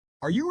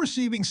Are you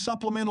receiving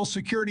supplemental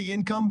security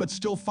income but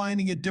still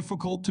finding it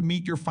difficult to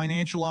meet your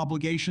financial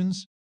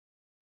obligations?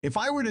 If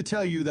I were to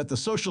tell you that the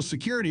Social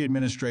Security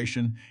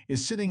Administration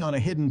is sitting on a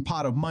hidden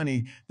pot of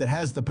money that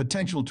has the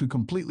potential to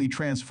completely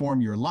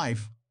transform your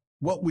life,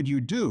 what would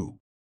you do?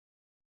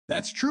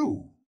 That's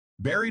true.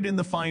 Buried in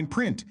the fine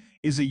print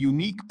is a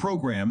unique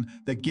program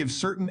that gives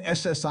certain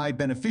SSI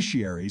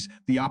beneficiaries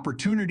the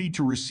opportunity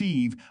to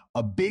receive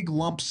a big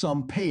lump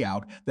sum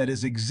payout that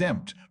is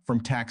exempt from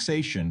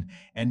taxation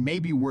and may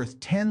be worth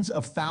tens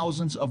of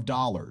thousands of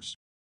dollars.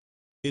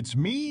 It's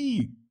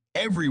me,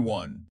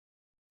 everyone.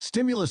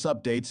 Stimulus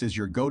Updates is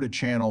your go-to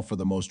channel for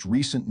the most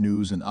recent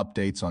news and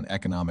updates on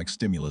economic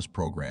stimulus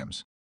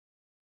programs.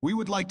 We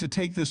would like to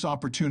take this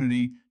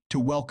opportunity to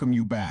welcome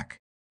you back.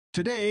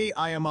 Today,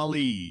 I am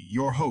Ali,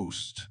 your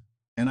host,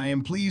 and I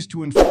am pleased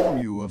to inform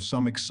you of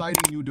some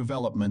exciting new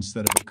developments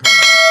that have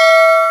occurred.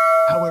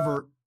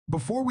 However,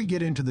 before we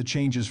get into the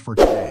changes for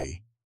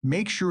today,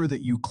 make sure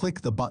that you click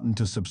the button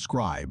to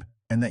subscribe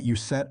and that you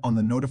set on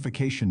the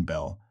notification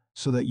bell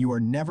so that you are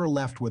never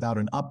left without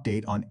an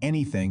update on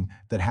anything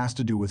that has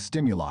to do with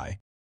stimuli.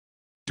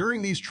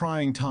 During these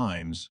trying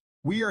times,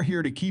 we are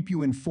here to keep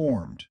you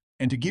informed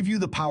and to give you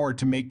the power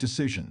to make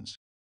decisions.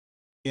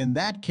 In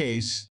that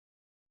case,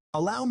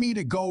 allow me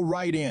to go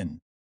right in.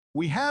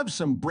 We have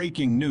some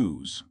breaking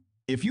news.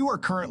 If you are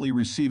currently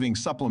receiving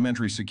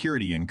supplementary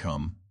security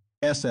income,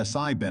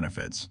 SSI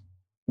benefits,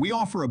 we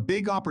offer a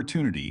big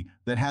opportunity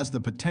that has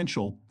the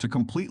potential to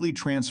completely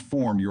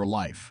transform your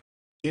life.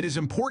 It is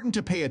important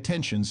to pay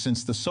attention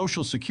since the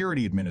Social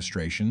Security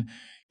Administration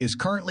is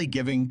currently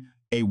giving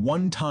a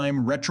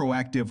one-time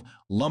retroactive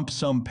lump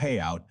sum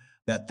payout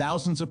that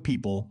thousands of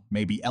people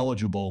may be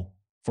eligible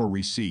for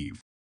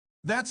receive.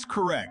 That's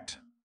correct.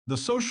 The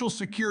Social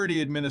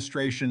Security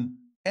Administration,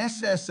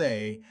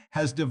 SSA,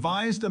 has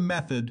devised a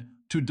method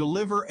to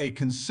deliver a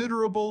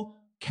considerable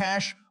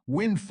cash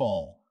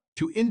windfall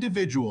to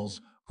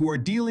individuals who are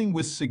dealing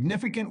with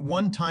significant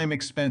one-time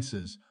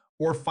expenses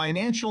or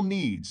financial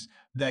needs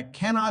that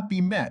cannot be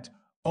met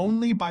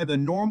only by the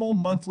normal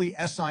monthly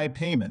SI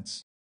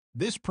payments.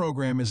 This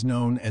program is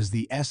known as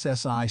the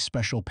SSI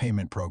Special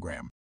Payment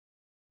Program.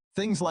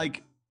 Things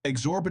like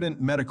exorbitant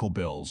medical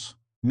bills,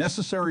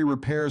 necessary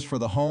repairs for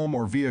the home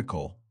or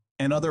vehicle,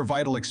 and other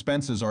vital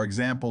expenses are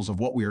examples of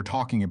what we are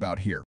talking about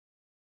here.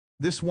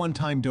 This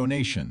one-time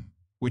donation,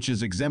 which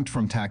is exempt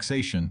from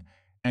taxation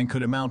and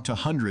could amount to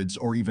hundreds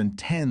or even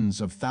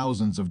tens of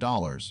thousands of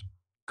dollars,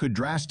 could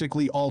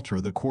drastically alter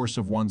the course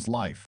of one's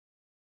life.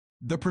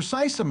 The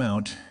precise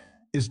amount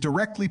is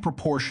directly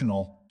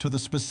proportional to the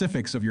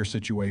specifics of your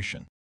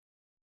situation.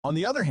 On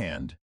the other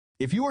hand,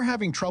 if you are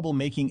having trouble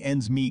making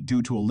ends meet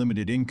due to a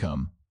limited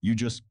income, you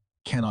just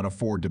cannot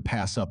afford to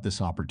pass up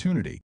this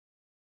opportunity.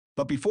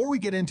 But before we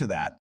get into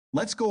that,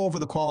 let's go over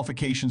the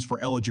qualifications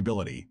for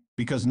eligibility,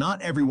 because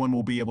not everyone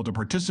will be able to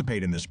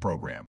participate in this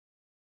program.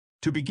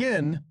 To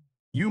begin,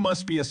 you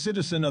must be a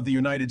citizen of the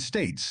United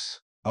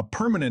States, a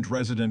permanent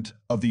resident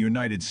of the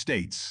United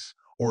States,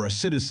 or a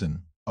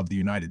citizen of the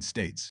United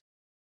States.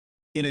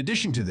 In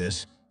addition to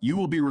this, you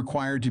will be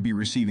required to be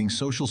receiving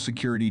Social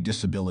Security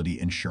Disability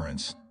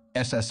Insurance,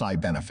 SSI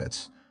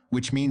benefits,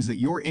 which means that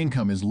your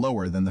income is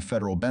lower than the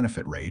federal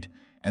benefit rate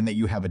and that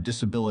you have a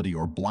disability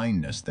or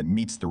blindness that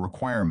meets the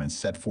requirements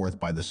set forth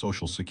by the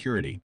Social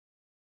Security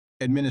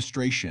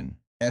Administration,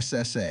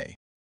 SSA.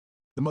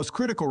 The most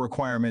critical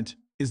requirement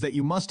is that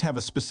you must have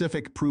a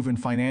specific proven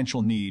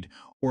financial need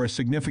or a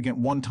significant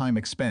one-time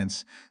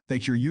expense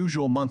that your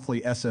usual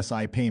monthly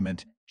SSI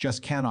payment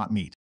just cannot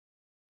meet.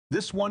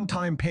 This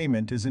one-time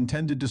payment is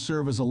intended to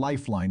serve as a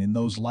lifeline in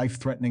those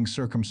life-threatening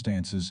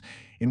circumstances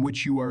in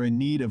which you are in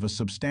need of a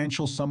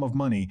substantial sum of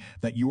money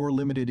that your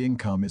limited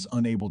income is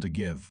unable to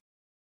give.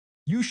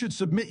 You should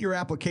submit your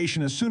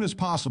application as soon as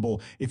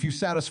possible if you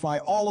satisfy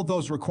all of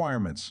those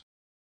requirements.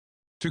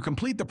 To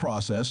complete the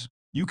process,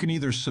 you can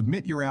either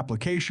submit your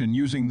application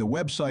using the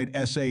website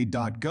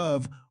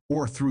sa.gov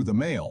or through the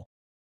mail.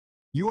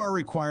 You are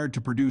required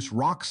to produce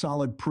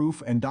rock-solid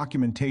proof and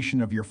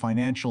documentation of your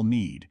financial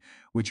need,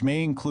 which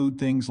may include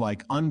things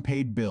like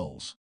unpaid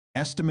bills,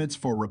 estimates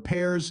for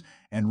repairs,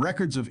 and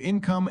records of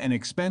income and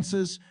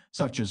expenses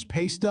such as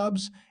pay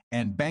stubs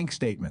and bank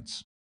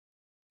statements.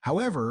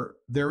 However,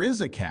 there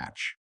is a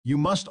catch. You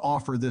must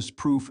offer this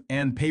proof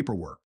and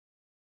paperwork.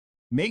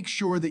 Make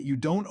sure that you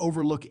don't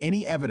overlook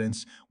any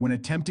evidence when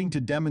attempting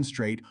to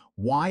demonstrate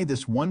why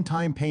this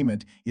one-time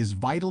payment is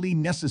vitally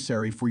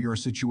necessary for your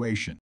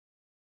situation.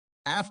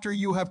 After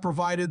you have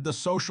provided the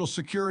Social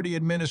Security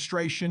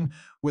Administration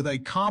with a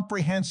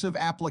comprehensive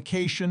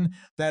application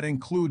that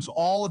includes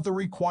all of the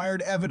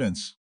required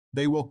evidence,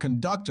 they will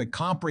conduct a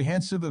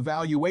comprehensive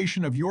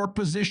evaluation of your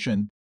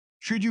position.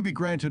 Should you be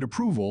granted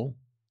approval,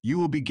 you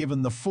will be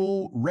given the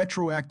full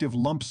retroactive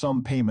lump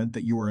sum payment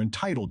that you are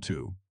entitled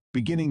to,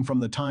 beginning from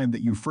the time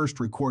that you first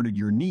recorded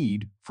your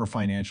need for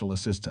financial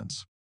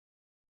assistance.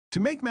 To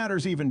make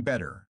matters even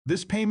better,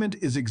 this payment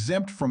is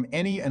exempt from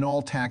any and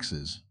all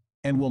taxes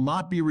and will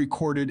not be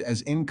recorded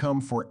as income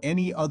for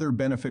any other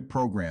benefit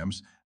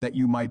programs that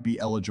you might be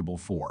eligible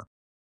for.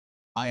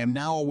 I am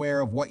now aware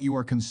of what you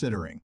are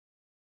considering.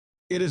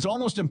 It is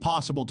almost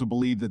impossible to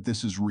believe that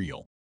this is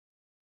real.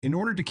 In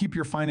order to keep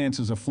your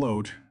finances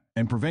afloat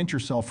and prevent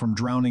yourself from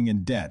drowning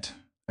in debt,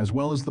 as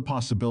well as the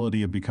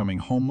possibility of becoming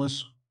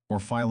homeless or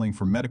filing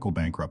for medical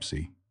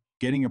bankruptcy,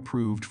 getting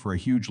approved for a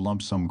huge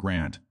lump sum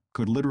grant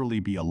could literally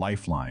be a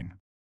lifeline.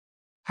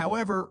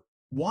 However,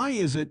 why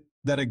is it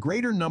that a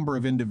greater number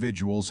of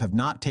individuals have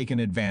not taken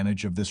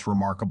advantage of this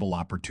remarkable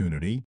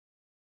opportunity?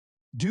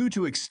 Due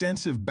to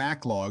extensive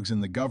backlogs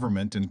in the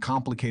government and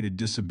complicated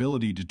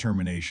disability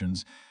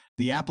determinations,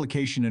 the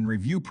application and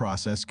review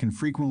process can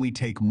frequently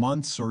take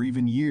months or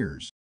even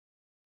years.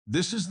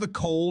 This is the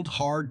cold,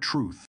 hard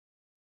truth.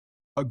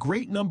 A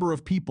great number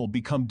of people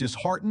become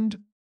disheartened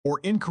or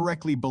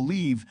incorrectly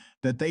believe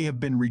that they have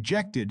been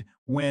rejected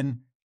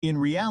when, in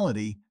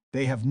reality,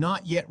 they have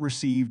not yet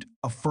received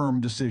a firm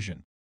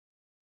decision.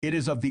 It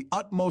is of the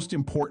utmost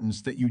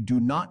importance that you do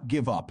not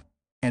give up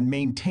and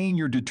maintain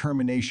your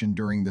determination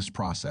during this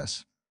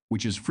process,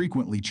 which is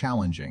frequently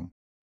challenging.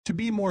 To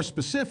be more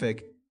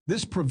specific,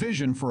 this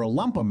provision for a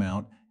lump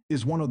amount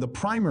is one of the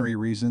primary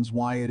reasons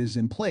why it is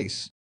in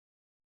place.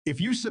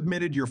 If you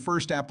submitted your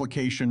first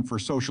application for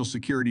Social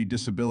Security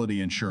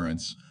disability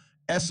insurance,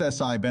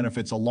 SSI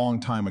benefits a long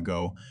time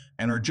ago,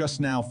 and are just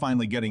now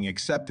finally getting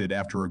accepted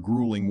after a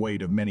grueling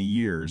wait of many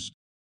years,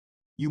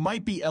 you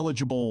might be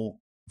eligible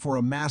for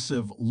a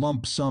massive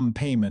lump sum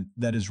payment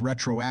that is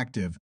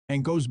retroactive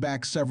and goes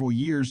back several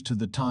years to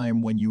the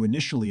time when you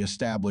initially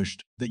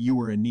established that you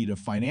were in need of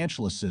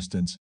financial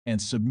assistance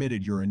and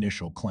submitted your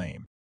initial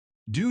claim.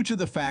 Due to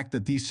the fact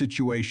that these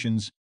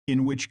situations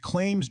in which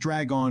claims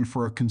drag on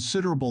for a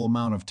considerable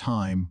amount of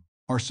time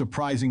are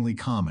surprisingly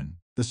common,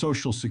 the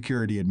Social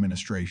Security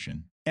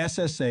Administration,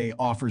 SSA,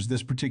 offers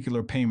this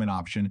particular payment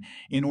option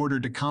in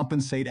order to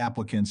compensate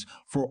applicants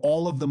for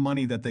all of the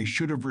money that they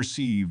should have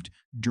received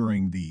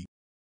during the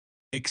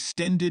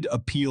extended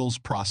appeals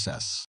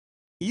process.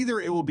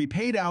 Either it will be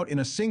paid out in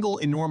a single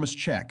enormous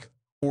check,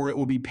 or it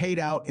will be paid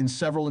out in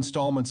several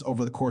installments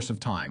over the course of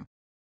time,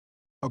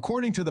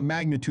 according to the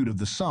magnitude of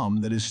the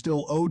sum that is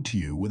still owed to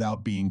you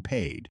without being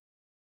paid.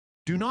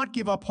 Do not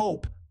give up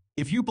hope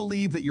if you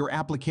believe that your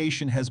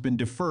application has been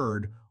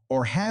deferred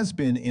or has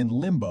been in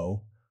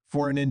limbo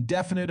for an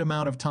indefinite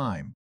amount of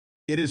time.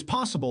 It is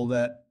possible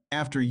that,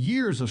 after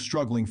years of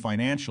struggling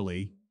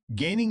financially,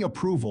 gaining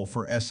approval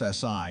for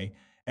SSI,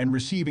 and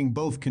receiving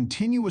both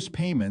continuous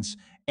payments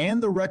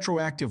and the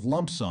retroactive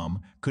lump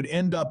sum could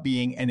end up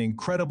being an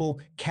incredible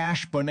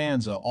cash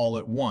bonanza all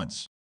at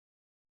once.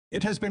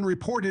 It has been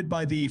reported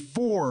by the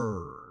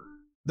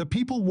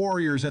People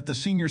Warriors at the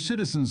Senior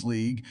Citizens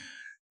League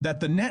that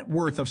the net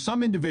worth of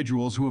some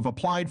individuals who have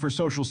applied for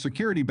Social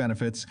Security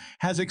benefits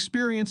has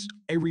experienced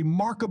a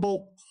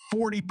remarkable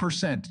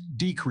 40%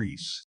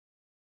 decrease.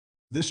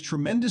 This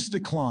tremendous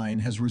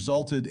decline has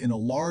resulted in a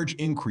large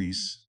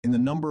increase in the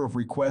number of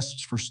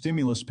requests for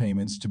stimulus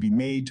payments to be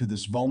made to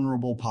this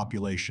vulnerable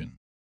population.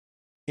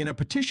 In a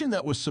petition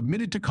that was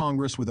submitted to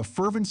Congress with a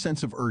fervent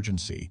sense of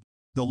urgency,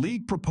 the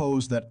League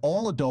proposed that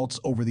all adults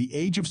over the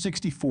age of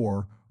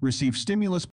 64 receive stimulus